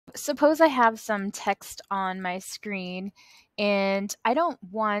suppose I have some text on my screen and I don't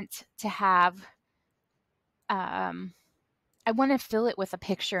want to have, I want to fill it with a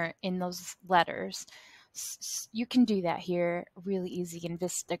picture in those letters. You can do that here really easy in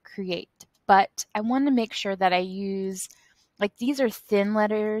Vista Create, but I want to make sure that I use, like these are thin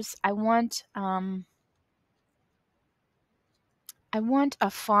letters. I want a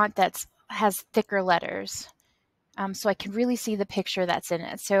font that has thicker letters. So I can really see the picture that's in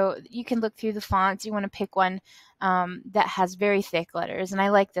it. So you can look through the fonts. You want to pick one that has very thick letters, and I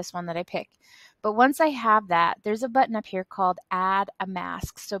like this one that I picked. But once I have that, there's a button up here called Add a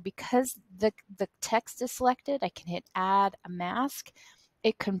Mask. So because the text is selected, I can hit Add a Mask.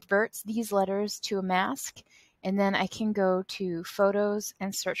 It converts these letters to a mask, and then I can go to Photos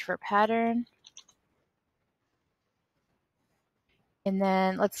and search for pattern. And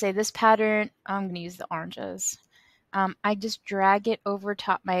then let's say this pattern, I'm going to use the oranges. I just drag it over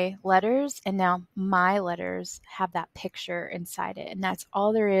top my letters, and now my letters have that picture inside it. And that's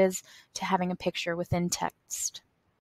all there is to having a picture within text.